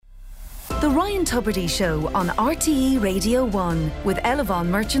The Ryan Tubridy Show on RTE Radio 1 with Elevon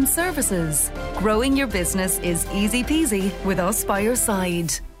Merchant Services. Growing your business is easy peasy with us by your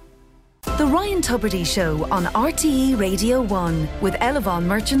side. The Ryan Tubridy Show on RTE Radio 1 with Elevon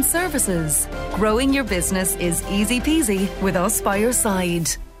Merchant Services. Growing your business is easy peasy with us by your side.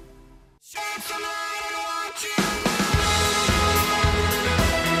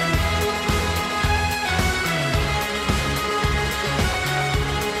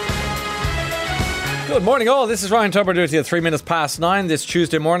 Good morning all, this is Ryan Tubridy at 3 minutes past 9 this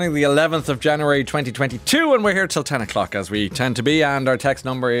Tuesday morning, the 11th of January 2022, and we're here till 10 o'clock as we tend to be, and our text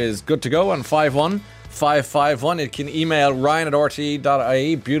number is good to go on 51551. You can email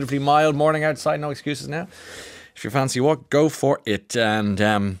ryan@rte.ie. Beautifully mild morning outside, no excuses now. If you fancy a walk, go for it. And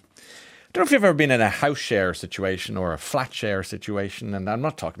I don't know if you've ever been in a house share situation or a flat share situation, and I'm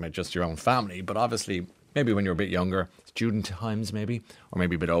not talking about just your own family, but obviously maybe when you're a bit younger, student times maybe, or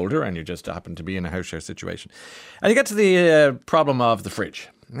maybe a bit older, and you just happen to be in a house share situation. And you get to the problem of the fridge.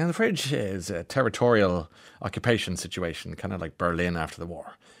 Now, the fridge is a territorial occupation situation, kind of like Berlin after the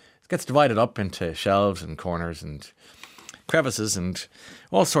war. It gets divided up into shelves and corners and crevices and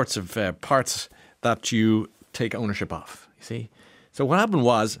all sorts of parts that you take ownership of, you see. So what happened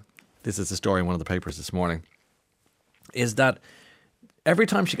was, this is the story in one of the papers this morning, is that every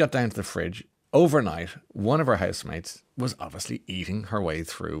time she got down to the fridge, overnight, one of her housemates was obviously eating her way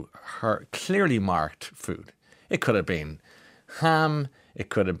through her clearly marked food. It could have been ham, it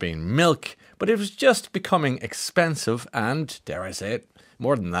could have been milk, but it was just becoming expensive and, dare I say it,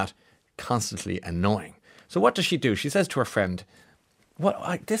 more than that, constantly annoying. So what does she do? She says to her friend,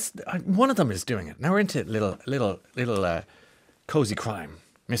 one of them is doing it. Now we're into little cozy crime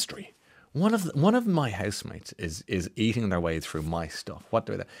mystery. One of my housemates is eating their way through my stuff. What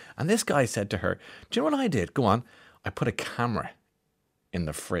do I do? And this guy said to her, do you know what I did? Go on. I put a camera in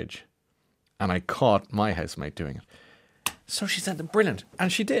the fridge and I caught my housemate doing it. So she said, brilliant.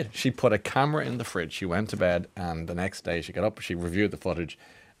 And she did. She put a camera in the fridge. She went to bed and the next day she got up, she reviewed the footage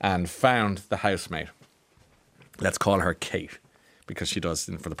and found the housemate. Let's call her Kate, because she does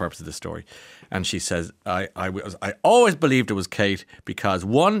for the purpose of this story. And she says, I always believed it was Kate because,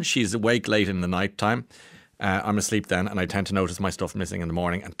 one, she's awake late in the night time. I'm asleep then, and I tend to notice my stuff missing in the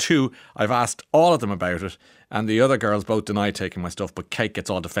morning. And two, I've asked all of them about it, and the other girls both deny taking my stuff, but Kate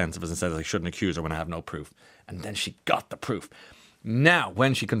gets all defensive and says I shouldn't accuse her when I have no proof. And then she got the proof. Now,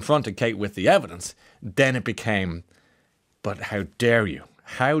 when she confronted Kate with the evidence, then it became, but how dare you?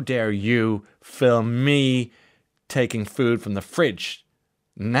 How dare you film me taking food from the fridge?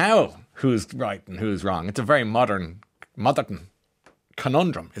 Now, who's right and who's wrong? It's a very modern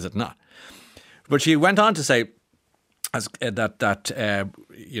conundrum, is it not? But she went on to say that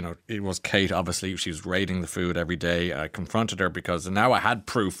it was Kate. Obviously, she was raiding the food every day. I confronted her because now I had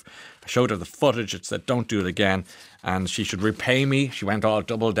proof. I showed her the footage. It said, "Don't do it again," and she should repay me. She went all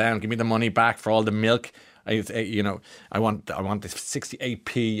double down. Give me the money back for all the milk. I want the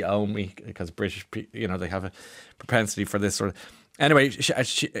 68p you owe me, because British, they have a propensity for this sort of. Anyway, she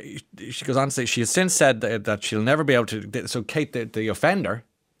goes on to say she has since said that she'll never be able to. So Kate, the offender,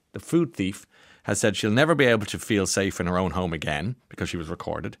 the food thief, has said she'll never be able to feel safe in her own home again because she was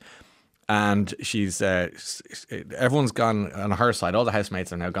recorded. And she's everyone's gone on her side. All the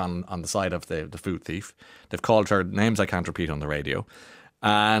housemates are now gone on the side of the food thief. They've called her names I can't repeat on the radio.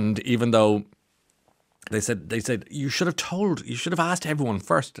 And even though they said you should have asked everyone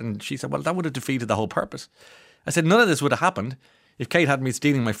first. And she said, well, that would have defeated the whole purpose. I said, none of this would have happened if Kate hadn't been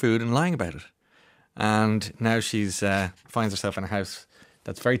stealing my food and lying about it. And now she's finds herself in a house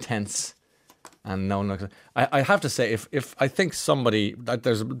that's very tense. And no one looks. I have to say, if I think somebody, that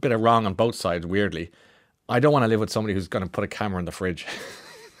there's a bit of wrong on both sides, weirdly, I don't want to live with somebody who's going to put a camera in the fridge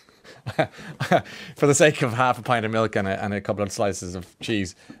for the sake of half a pint of milk and a couple of slices of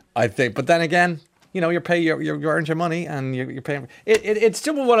cheese. I think, but then again, you earned your money and you're paying. It's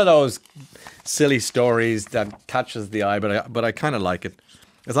still one of those silly stories that catches the eye, but I kind of like it.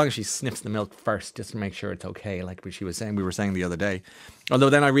 As long as she sniffs the milk first, just to make sure it's okay, like we were saying the other day. Although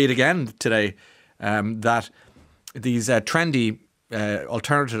then I read again today that these trendy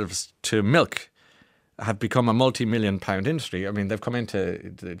alternatives to milk have become a multi-million pound industry. I mean, they've come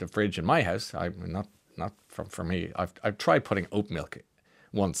into the fridge in my house. Not for me. I've tried putting oat milk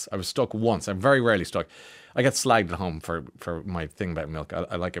once. I was stuck once. I'm very rarely stuck. I get slagged at home for my thing about milk.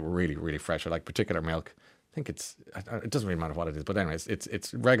 I like it really, really fresh. I like particular milk. I think it doesn't really matter what it is, but anyways,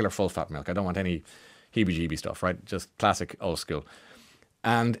 it's regular full fat milk. I don't want any heebie-jeebie stuff, right? Just classic old school.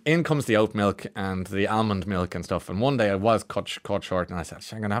 And in comes the oat milk and the almond milk and stuff. And one day I was caught short and I said,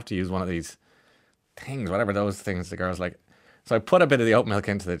 I'm going to have to use one of these things, whatever those things the girls like. So I put a bit of the oat milk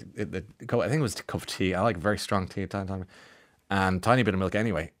into the I think it was a cup of tea. I like very strong tea at times. And tiny bit of milk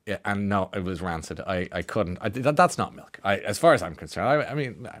anyway. Yeah, and no, it was rancid. I couldn't. That's not milk. As far as I'm concerned. I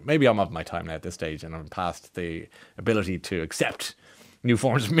mean, maybe I'm of my time now at this stage and I'm past the ability to accept new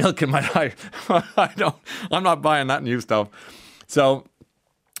forms of milk in my life. I'm not buying that new stuff. So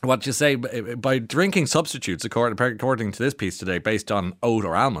what you say, by drinking substitutes, according to this piece today, based on oat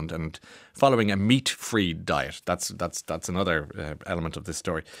or almond and following a meat-free diet. That's another element of this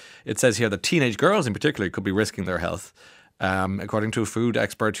story. It says here that teenage girls in particular could be risking their health. According to a food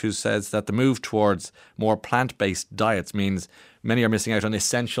expert who says that the move towards more plant-based diets means many are missing out on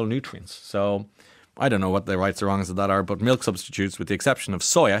essential nutrients. So I don't know what the rights or wrongs of that are, but milk substitutes, with the exception of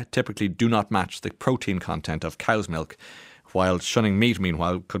soya, typically do not match the protein content of cow's milk, while shunning meat,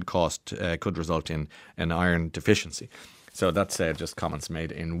 meanwhile, could result in an iron deficiency. So that's just comments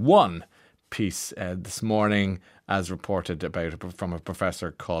made in one piece this morning, as reported about from a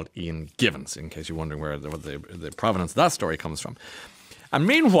professor called Ian Givens, in case you're wondering where the provenance of that story comes from. And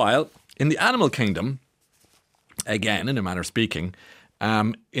meanwhile, in the animal kingdom, again, in a manner of speaking,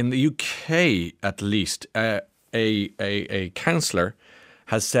 in the UK at least, a counsellor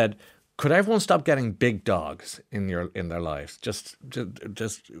has said, could everyone stop getting big dogs in their lives? Just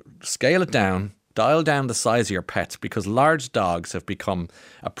scale it down, dial down the size of your pets, because large dogs have become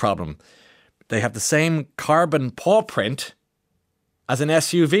a problem. They have the same carbon paw print as an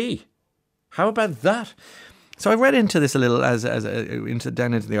SUV. How about that? So I read into this a little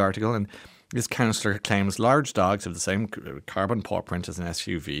down into the article, and this counsellor claims large dogs have the same carbon paw print as an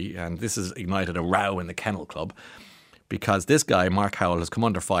SUV, and this has ignited a row in the Kennel Club because this guy, Mark Howell, has come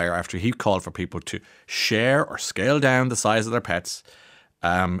under fire after he called for people to share or scale down the size of their pets.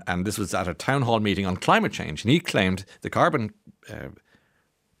 And this was at a town hall meeting on climate change, and he claimed the carbon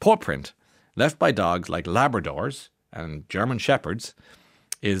paw print left by dogs like Labradors and German Shepherds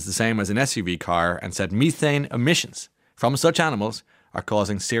is the same as an SUV car, and said methane emissions from such animals are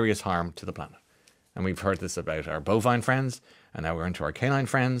causing serious harm to the planet. And we've heard this about our bovine friends, and now we're into our canine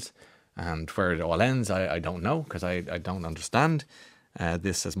friends, and where it all ends, I don't know, because I don't understand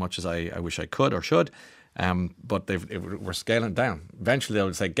this as much as I wish I could or should. But we're scaling it down. Eventually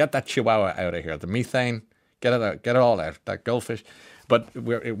they'll say, get that chihuahua out of here, the methane, get it all out, that goldfish. But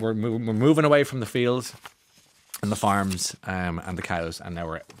we're moving away from the fields and the farms and the cows, and now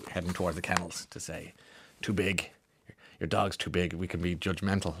we're heading towards the kennels to say, too big. Your dog's too big. We can be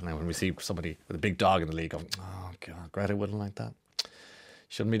judgmental. Now when we see somebody with a big dog in the league going, oh God, Greta wouldn't like that.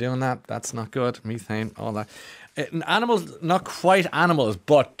 Shouldn't be doing that. That's not good. Methane, all that. Animals, not quite animals,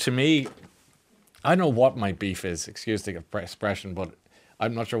 but to me, I don't know what my beef is. Excuse the expression, but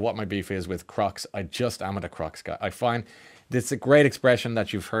I'm not sure what my beef is with Crocs. I just am a Crocs guy. I find it's a great expression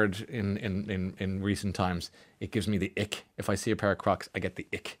that you've heard in recent times. It gives me the ick. If I see a pair of Crocs, I get the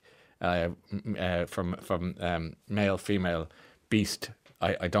ick. From male, female, beast.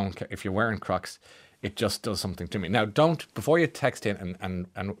 I don't care. If you're wearing Crocs, it just does something to me. Now, don't, before you text in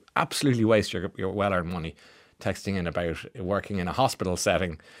and absolutely waste your well-earned money texting in about working in a hospital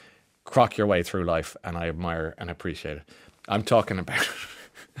setting, crock your way through life, and I admire and appreciate it. I'm talking about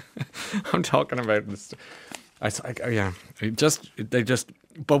this.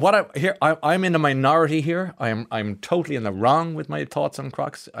 But I'm in the minority here. I'm totally in the wrong with my thoughts on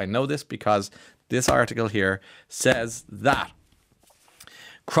Crocs. I know this because this article here says that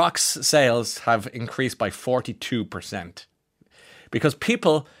Crocs sales have increased by 42% because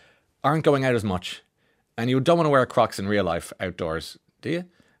people aren't going out as much, and you don't want to wear Crocs in real life outdoors, do you?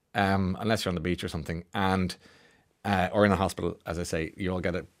 Unless you're on the beach or something, and or in a hospital. As I say, you all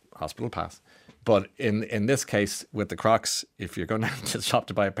get a hospital pass. But in this case, with the Crocs, if you're going down to the shop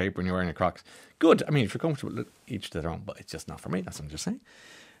to buy a paper and you're wearing a Crocs, good. I mean, if you're comfortable, each to their own, but it's just not for me. That's what I'm just saying.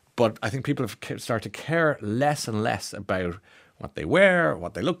 But I think people have started to care less and less about what they wear,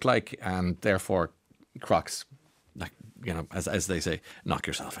 what they look like, and therefore Crocs, like, you know, as they say, knock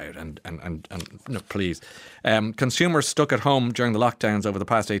yourself out and no, please. Consumers stuck at home during the lockdowns over the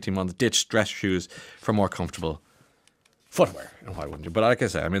past 18 months ditched dress shoes for more comfortable footwear. And why wouldn't you? But like I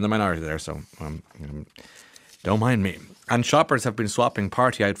say, I'm in the minority there, so don't mind me. And shoppers have been swapping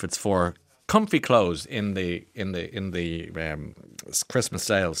party outfits for comfy clothes in the Christmas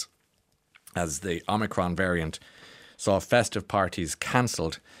sales, as the Omicron variant saw festive parties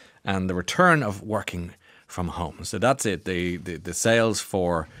cancelled and the return of working from home. So that's it. The sales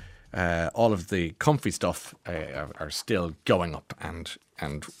for all of the comfy stuff are still going up,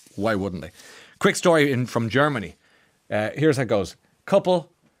 and why wouldn't they? Quick story from Germany. Here's how it goes.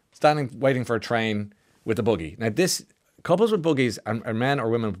 Couple standing waiting for a train with a buggy. Now this couples with buggies and men or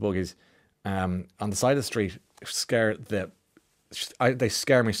women with buggies on the side of the street scare the they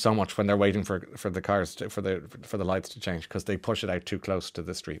scare me so much when they're waiting for the cars for the lights to change, because they push it out too close to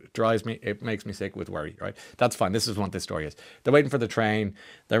the street. It drives me. It makes me sick with worry. Right, that's fine. This is what this story is. They're waiting for the train.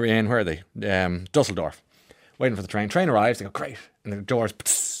 They're in, where are they? Dusseldorf. Waiting for the train. Train arrives. They go, great, and the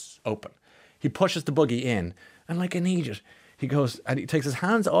doors open. He pushes the buggy in, and like an idiot, he goes and he takes his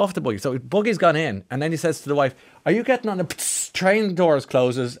hands off the buggy. So the buggy's gone in, and then he says to the wife, "Are you getting on the train?" Doors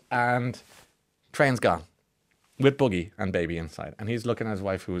closes, and train's gone, with buggy and baby inside. And he's looking at his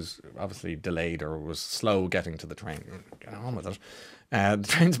wife, who was obviously delayed or was slow getting to the train. Get on with it. The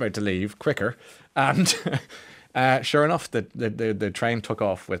train's about to leave quicker. And sure enough, the train took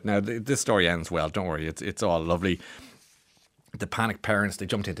off with... Now, this story ends well. Don't worry. It's all lovely. The panicked parents, they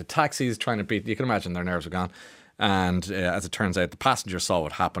jumped into taxis trying to beat... You can imagine their nerves were gone. And as it turns out, the passengers saw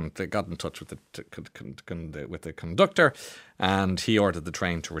what happened. They got in touch with the conductor, and he ordered the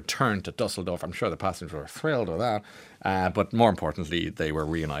train to return to Dusseldorf. I'm sure the passengers were thrilled with that. But more importantly, they were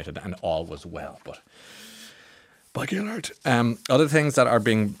reunited and all was well. But buggy alert. Other things that are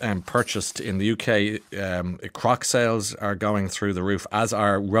being purchased in the UK, Croc sales are going through the roof, as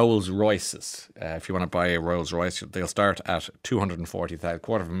are Rolls Royces. If you want to buy a Rolls Royce, they'll start at £240,000,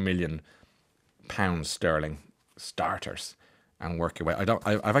 £250,000 sterling. Starters, and work your way.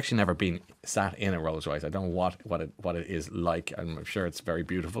 I've actually never been sat in a Rolls Royce. I don't know what it is like. I'm sure it's very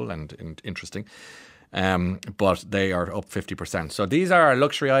beautiful and interesting. But they are up 50%. So these are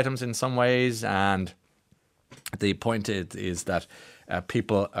luxury items in some ways, and the point is that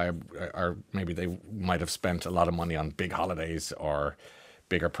people are maybe they might have spent a lot of money on big holidays or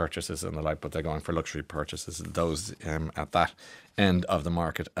bigger purchases and the like, but they're going for luxury purchases, those at that end of the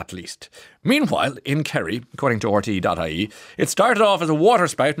market at least. Meanwhile, in Kerry, according to RTE.ie, it started off as a water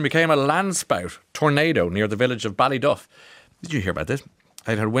spout and became a land spout tornado near the village of Ballyduff. Did you hear about this?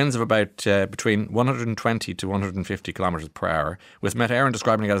 It had winds of about between 120 to 150 kilometres per hour, with Met Éireann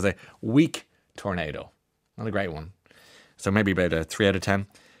describing it as a weak tornado. Not a great one. So maybe about a 3 out of 10.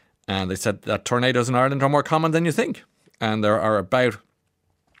 And they said that tornadoes in Ireland are more common than you think. And there are about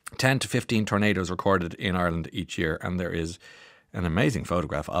 10 to 15 tornadoes recorded in Ireland each year, and there is an amazing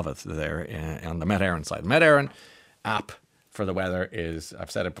photograph of it there on the Met Éireann side. Met Éireann app for the weather is,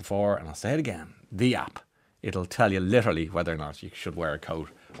 I've said it before and I'll say it again, the app. It'll tell you literally whether or not you should wear a coat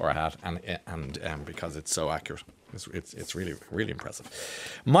or a hat, and because it's so accurate. It's really, really impressive.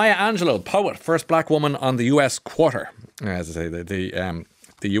 Maya Angelou, poet, first black woman on the US quarter. As I say, the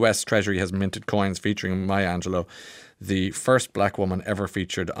US Treasury has minted coins featuring Maya Angelou, the first black woman ever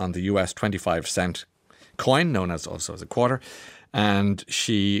featured on the US 25-cent coin, known as also as a quarter. And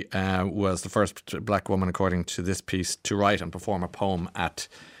she was the first black woman, according to this piece, to write and perform a poem at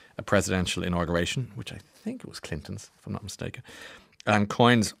a presidential inauguration, which I think it was Clinton's, if I'm not mistaken. And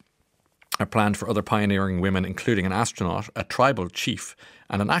coins are planned for other pioneering women, including an astronaut, a tribal chief,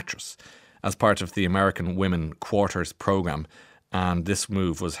 and an actress, as part of the American Women Quarters program. And this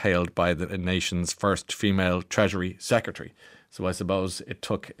move was hailed by the nation's first female Treasury Secretary. So I suppose it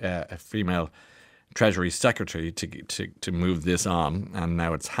took a female Treasury Secretary to move this on, and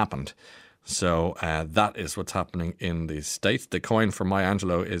now it's happened. So that is what's happening in the States. The coin for Maya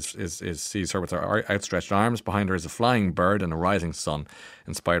Angelou is sees her with her outstretched arms. Behind her is a flying bird and a rising sun,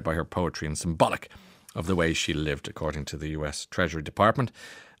 inspired by her poetry and symbolic of the way she lived, according to the US Treasury Department.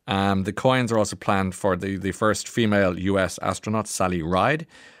 The coins are also planned for the first female US astronaut, Sally Ride,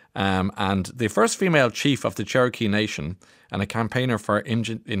 and the first female chief of the Cherokee Nation and a campaigner for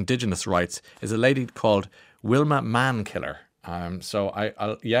indigenous rights is a lady called Wilma Mankiller. I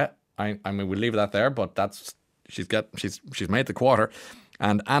mean, we'll leave that there, but she's made the quarter.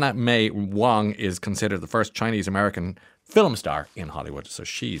 And Anna May Wong is considered the first Chinese American film star in Hollywood, so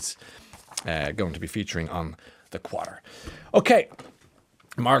she's going to be featuring on the quarter. Okay.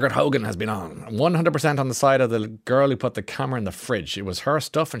 Margaret Hogan has been on 100% on the side of the girl who put the camera in the fridge. It was her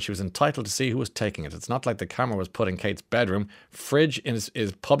stuff and she was entitled to see who was taking it. It's not like the camera was put in Kate's bedroom. Fridge is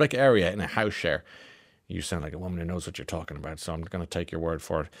public area in a house share. You sound like a woman who knows what you're talking about, so I'm going to take your word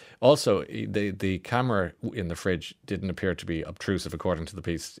for it. Also, the camera in the fridge didn't appear to be obtrusive, according to the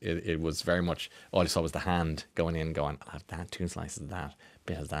piece. It was very much, all you saw was the hand going in, going, I'll have that, 2 slices of that,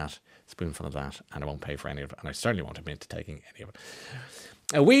 bit of that, spoonful of that, and I won't pay for any of it. And I certainly won't admit to taking any of it.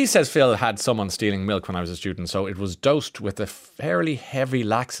 We, says Phil, had someone stealing milk when I was a student, so it was dosed with a fairly heavy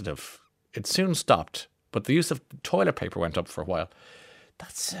laxative. It soon stopped, but the use of toilet paper went up for a while.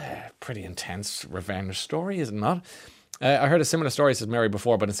 That's a pretty intense revenge story, is it not? I heard a similar story, says Mary,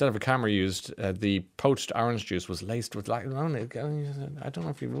 before, but instead of a camera used, the poached orange juice was laced with laxative. I don't know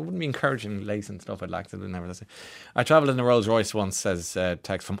if you wouldn't be encouraging lacing stuff with laxative. Never. I travelled in a Rolls Royce once, says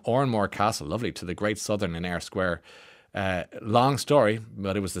text, from Oranmore Castle, lovely, to the Great Southern in Ayr Square. Long story,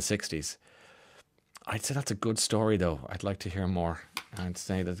 but it was the 60s. I'd say that's a good story, though. I'd like to hear more. I'd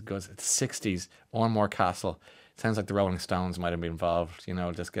say that it goes the 60s, Ormore Castle. Sounds like the Rolling Stones might have been involved,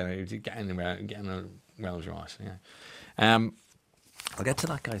 just getting around your eyes. Yeah. I'll get to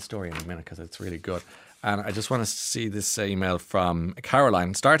that guy's story in a minute because it's really good. And I just want to see this email from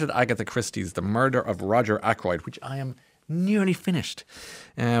Caroline. Started Agatha Christie's The Murder of Roger Ackroyd, which I am nearly finished.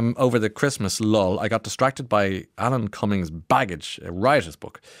 Over the Christmas lull, I got distracted by Alan Cumming's Baggage, a riotous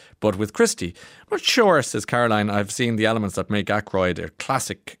book. But with Christie, I'm not sure, says Caroline, I've seen the elements that make Ackroyd a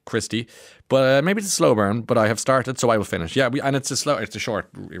classic Christie. But maybe it's a slow burn, but I have started, so I will finish. Yeah, and it's a short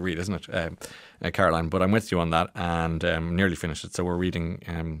read, isn't it, Caroline? But I'm with you on that, and nearly finished it. So we're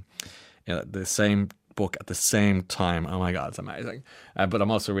reading the same book at the same time. Oh my God, it's amazing. But I'm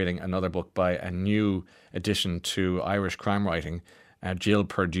also reading another book by a new addition to Irish crime writing, Jill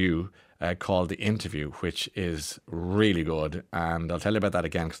Perdue, called The Interview, which is really good. And I'll tell you about that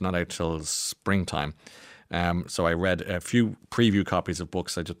again because it's not out till springtime. So I read a few preview copies of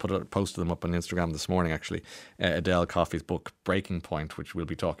books. I just posted them up on Instagram this morning, actually. Adele Coffey's book, Breaking Point, which we'll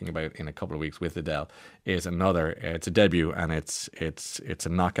be talking about in a couple of weeks with Adele, is another. It's a debut and it's a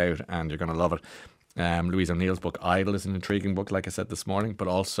knockout and you're going to love it. Louise O'Neill's book Idle is an intriguing book, like I said this morning, but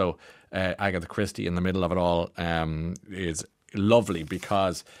also Agatha Christie in the middle of it all is lovely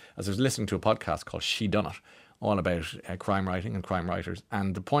because as I was listening to a podcast called She Done It, all about crime writing and crime writers,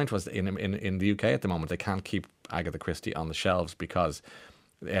 and the point was that in the UK at the moment they can't keep Agatha Christie on the shelves because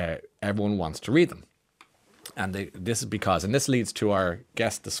everyone wants to read them. And this is because, and this leads to our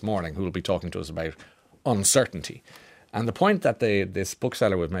guest this morning who will be talking to us about uncertainty. And the point that this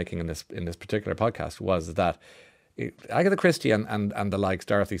bookseller was making in this particular podcast was that Agatha Christie and the likes,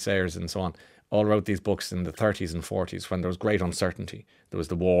 Dorothy Sayers and so on, all wrote these books in the 30s and 40s when there was great uncertainty. There was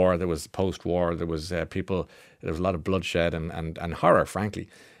the war, there was post-war, there was there was a lot of bloodshed and horror, frankly.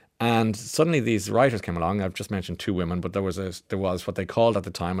 And suddenly these writers came along. I've just mentioned two women, but there was what they called at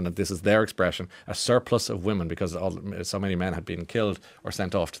the time, and this is their expression, a surplus of women because so many men had been killed or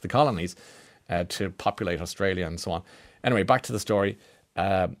sent off to the colonies to populate Australia and so on. Anyway, back to the story.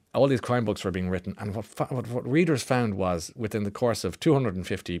 All these crime books were being written, and what readers found was within the course of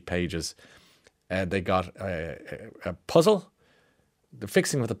 250 pages, they got a puzzle, the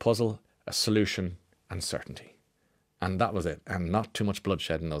fixing of the puzzle, a solution, and certainty. And that was it. And not too much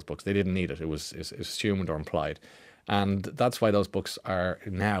bloodshed in those books. They didn't need it. It was assumed or implied. And that's why those books are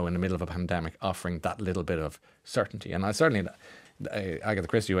now, in the middle of a pandemic, offering that little bit of certainty. And I certainly... Agatha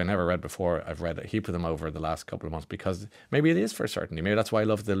Christie, who I never read before, I've read a heap of them over the last couple of months because maybe it is for certainty. Maybe that's why I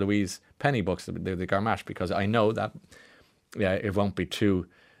love the Louise Penny books, the Garmash, because I know that there won't be too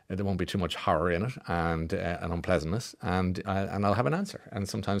much horror in it and unpleasantness, and I'll have an answer. And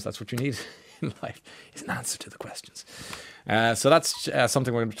sometimes that's what you need in life, is an answer to the questions. So that's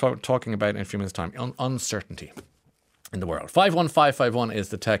something we're going to be talking about in a few minutes' time. Uncertainty in the world. 51551 is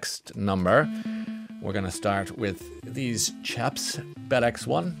the text number. We're going to start with these chaps.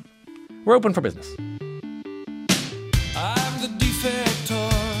 BedX1. We're open for business. I'm the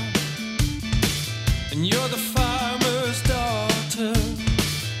defector, and you're the farmer's daughter.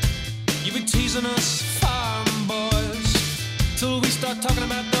 You've been teasing us farm boys till we start talking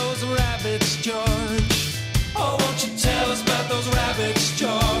about those rabbits, George. Oh, won't you tell us about those rabbits,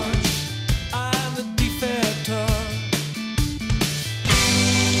 George? I'm the defector.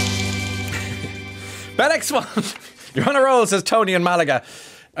 BedX1. You're on a roll, says Tony in Malaga.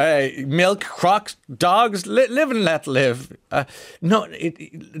 Milk, crocs, dogs, live and let live.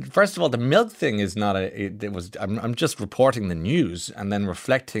 First of all, the milk thing is not I'm just reporting the news and then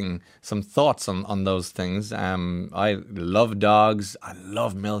reflecting some thoughts on those things. I love dogs. I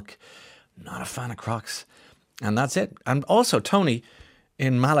love milk. Not a fan of crocs. And that's it. And also, Tony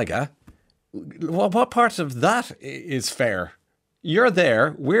in Malaga, what part of that is fair? You're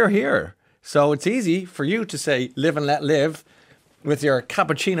there. We're here. So it's easy for you to say live and let live with your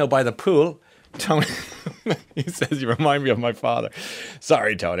cappuccino by the pool. Tony, he says, you remind me of my father.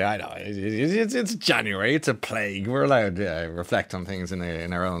 Sorry, Tony, I know. It's January. It's a plague. We're allowed to reflect on things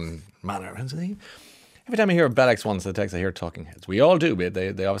in our own manner. Every time I hear BedX1's the text, I hear Talking Heads. We all do.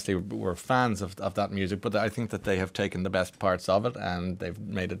 They obviously were fans of that music, but I think that they have taken the best parts of it and they've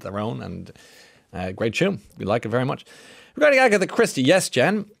made it their own. And great tune. We like it very much. Regarding Agatha Christie, yes,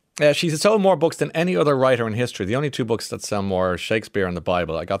 Jen. She's sold more books than any other writer in history. The only two books that sell more are Shakespeare and the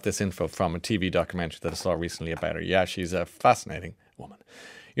Bible. I got this info from a TV documentary that I saw recently about her. Yeah, she's a fascinating woman.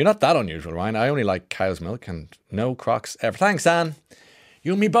 You're not that unusual, Ryan. I only like cow's milk and no crocs ever. Thanks, Anne.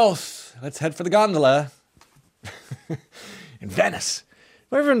 You and me both. Let's head for the gondola. In Venice.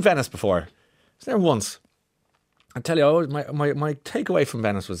 Were you ever in Venice before? I was there once. I tell you, my takeaway from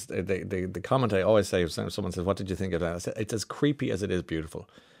Venice was the comment I always say if someone says, "What did you think of Venice?" It's as creepy as it is beautiful.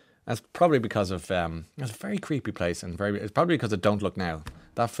 That's probably because of it's a very creepy place, and it's probably because of Don't Look Now.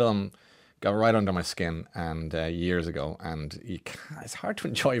 That film got right under my skin and years ago, and it's hard to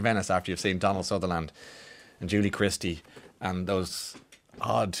enjoy Venice after you've seen Donald Sutherland and Julie Christie and those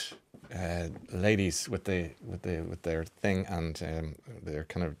odd ladies with their thing and their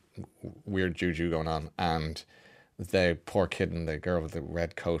kind of weird juju going on, and the poor kid and the girl with the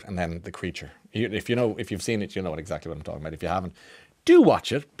red coat, and then the creature. If you've seen it, you know exactly what I'm talking about. If you haven't, do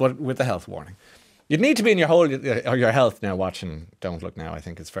watch it, but with a health warning. You'd need to be in your health now watching Don't Look Now, I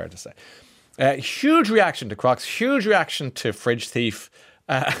think it's fair to say. Huge reaction to Crocs, huge reaction to Fridge Thief.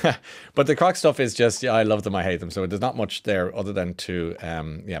 But the Crocs stuff is just, I love them, I hate them. So there's not much there other than to,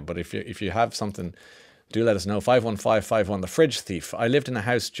 but if you have something, do let us know. 51551, the Fridge Thief. I lived in a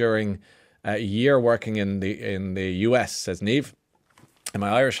house during a year working in the US, says Niamh, and my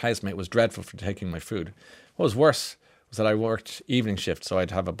Irish housemate was dreadful for taking my food. What was worse was that I worked evening shift, so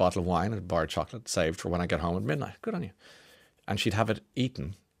I'd have a bottle of wine and a bar of chocolate saved for when I get home at midnight. Good on you. And she'd have it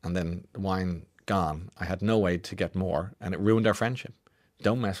eaten and then the wine gone. I had no way to get more, and it ruined our friendship.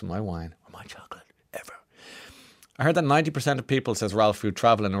 Don't mess with my wine or my chocolate, ever. I heard that 90% of people, says Ralph, who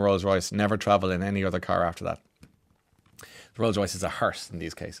travel in a Rolls Royce never travel in any other car after that. The Rolls Royce is a hearse in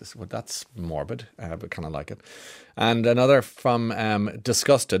these cases. Well, that's morbid, but kind of like it. And another from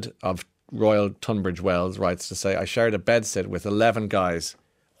Disgusted of Royal Tunbridge Wells writes to say, I shared a bedsit with 11 guys.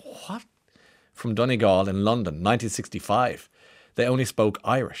 What? From Donegal in London, 1965. They only spoke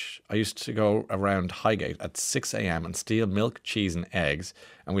Irish. I used to go around Highgate at 6 a.m. and steal milk, cheese and eggs,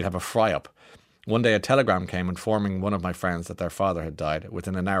 and we'd have a fry-up. One day a telegram came informing one of my friends that their father had died.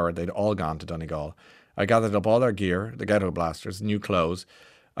 Within an hour, they'd all gone to Donegal. I gathered up all their gear, the ghetto blasters, new clothes,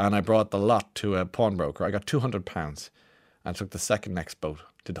 and I brought the lot to a pawnbroker. I got £200 and took the second next boat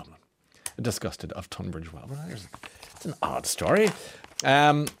to Dublin. Disgusted of Tunbridge Wells. It's an odd story.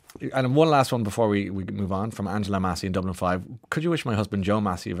 And one last one before we move on, from Angela Massey in Dublin 5. Could you wish my husband Joe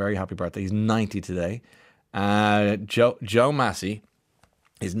Massey a very happy birthday? He's 90 today. Joe Massey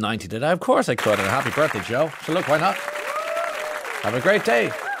is 90 today. Of course I could. And a happy birthday, Joe. So look, why not? Have a great day.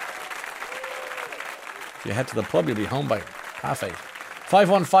 If you head to the pub, you'll be home by 8:30.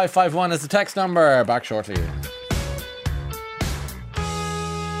 51551 is the text number. Back shortly.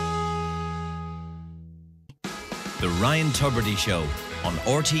 The Ryan Tubridy Show on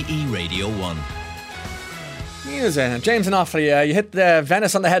RTE Radio 1. News, James and Offaly, you hit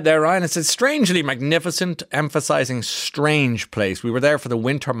Venice on the head there, Ryan. It's a strangely magnificent, emphasising strange place. We were there for the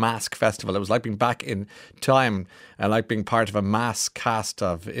Winter Mask Festival. It was like being back in time, like being part of a mass cast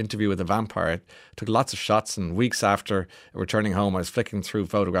of Interview with a Vampire. It took lots of shots, and weeks after returning home, I was flicking through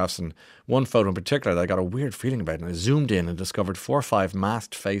photographs, and one photo in particular that I got a weird feeling about, and I zoomed in and discovered 4 or 5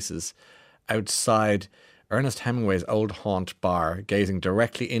 masked faces outside Ernest Hemingway's old haunt bar, gazing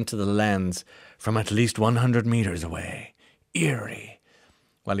directly into the lens from at least 100 metres away. Eerie.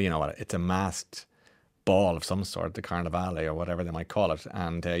 Well, you know what? It's a masked ball of some sort, the Carnivale or whatever they might call it.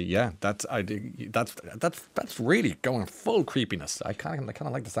 And that's really going full creepiness. I kind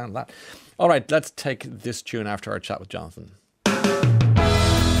of like the sound of that. All right, let's take this tune after our chat with Jonathan.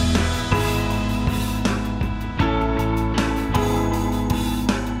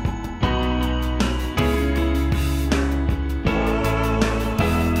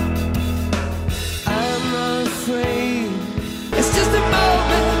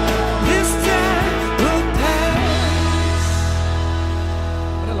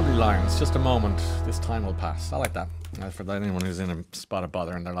 Just a moment. This time will pass. I like that. For anyone who's in a spot of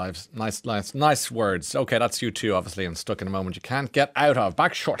bother in their lives. Nice words. Okay, that's you too, obviously, and stuck in a moment you can't get out of.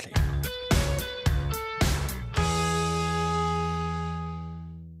 Back shortly.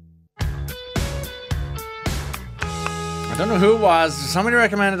 I don't know who it was. Somebody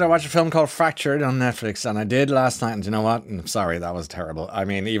recommended I watch a film called Fractured on Netflix, and I did last night, and you know what? I'm sorry, that was terrible. I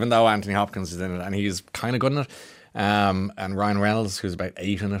mean, even though Anthony Hopkins is in it, and he's kind of good in it, and Ryan Reynolds, who's about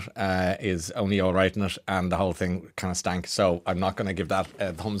 8 in it, is only all right in it, and the whole thing kind of stank. So I'm not going to give that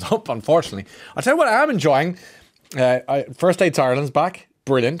a thumbs up, unfortunately. I'll tell you what I am enjoying. First Dates Ireland's back.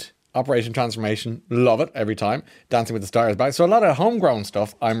 Brilliant. Operation Transformation. Love it every time. Dancing with the Stars back. So a lot of homegrown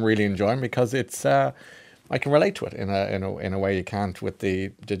stuff I'm really enjoying, because it's I can relate to it in a way you can't with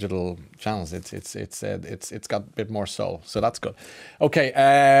the digital channels. It's got a bit more soul. So that's good. Okay.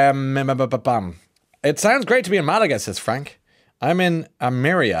 It sounds great to be in Malaga, says Frank. I'm in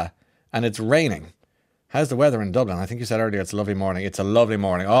Amiria and it's raining. How's the weather in Dublin? I think you said earlier it's a lovely morning. It's a lovely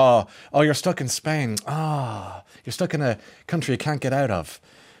morning. Oh, you're stuck in Spain. Oh, you're stuck in a country you can't get out of.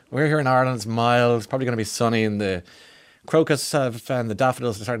 We're here in Ireland, it's mild, it's probably going to be sunny, and the crocus and the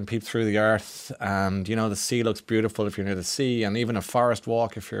daffodils are starting to peep through the earth, and you know, the sea looks beautiful if you're near the sea, and even a forest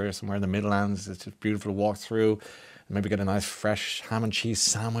walk if you're somewhere in the Midlands, it's just beautiful to walk through. Maybe get a nice fresh ham and cheese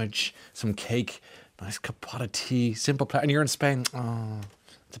sandwich, some cake, nice pot of tea, simple and you're in Spain. Oh,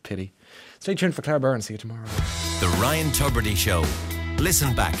 it's a pity. Stay tuned for Claire Byrne. See you tomorrow. The Ryan Tubridy Show.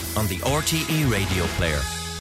 Listen back on the RTE Radio Player.